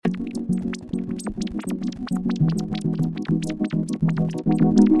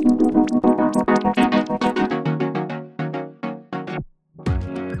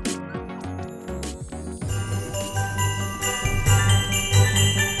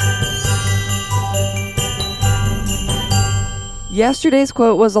Yesterday's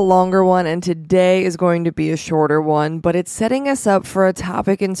quote was a longer one, and today is going to be a shorter one, but it's setting us up for a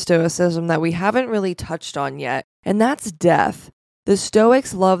topic in Stoicism that we haven't really touched on yet, and that's death. The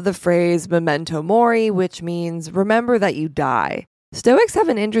Stoics love the phrase memento mori, which means remember that you die. Stoics have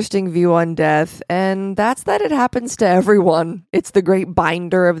an interesting view on death, and that's that it happens to everyone. It's the great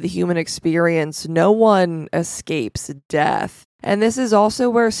binder of the human experience. No one escapes death. And this is also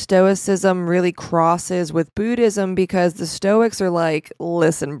where Stoicism really crosses with Buddhism, because the Stoics are like,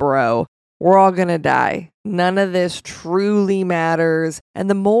 listen, bro, we're all gonna die. None of this truly matters. And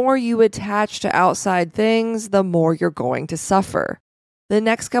the more you attach to outside things, the more you're going to suffer. The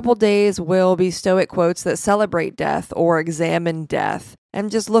next couple days will be Stoic quotes that celebrate death or examine death and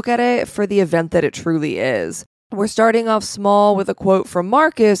just look at it for the event that it truly is. We're starting off small with a quote from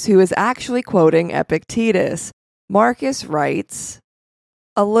Marcus, who is actually quoting Epictetus. Marcus writes,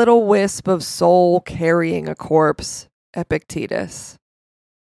 "A little wisp of soul carrying a corpse, Epictetus."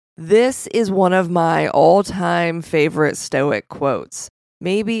 This is one of my all-time favorite Stoic quotes.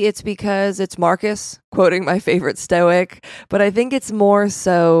 Maybe it's because it's Marcus quoting my favorite Stoic, but I think it's more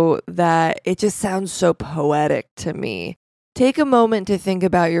so that it just sounds so poetic to me. Take a moment to think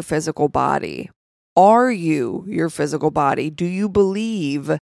about your physical body. Are you your physical body? Do you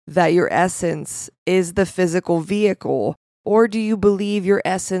believe that your essence is the physical vehicle, or do you believe your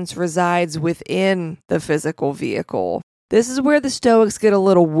essence resides within the physical vehicle? This is where the Stoics get a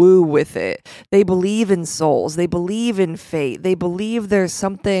little woo with it. They believe in souls. They believe in fate. They believe there's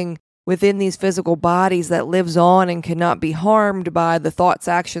something within these physical bodies that lives on and cannot be harmed by the thoughts,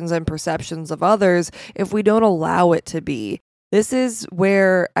 actions, and perceptions of others if we don't allow it to be. This is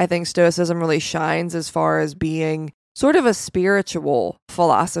where I think Stoicism really shines as far as being sort of a spiritual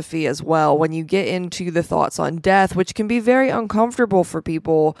philosophy as well, when you get into the thoughts on death, which can be very uncomfortable for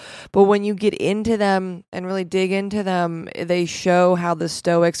people. But when you get into them and really dig into them, they show how the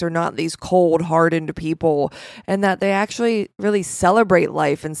Stoics are not these cold-hardened people, and that they actually really celebrate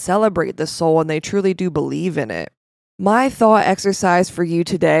life and celebrate the soul, and they truly do believe in it. My thought exercise for you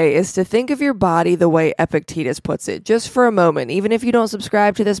today is to think of your body the way Epictetus puts it, just for a moment. Even if you don't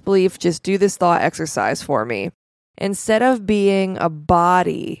subscribe to this belief, just do this thought exercise for me. Instead of being a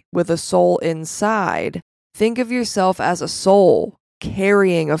body with a soul inside, think of yourself as a soul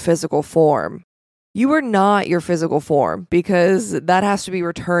carrying a physical form. You are not your physical form, because that has to be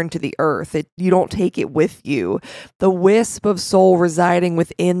returned to the earth. You don't take it with you. The wisp of soul residing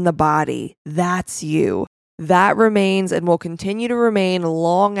within the body, that's you. That remains and will continue to remain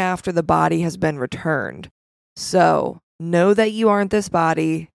long after the body has been returned. So, know that you aren't this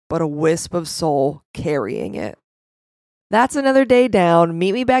body, but a wisp of soul carrying it. That's another day down.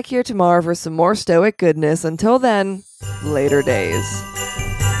 Meet me back here tomorrow for some more Stoic goodness. Until then, later days.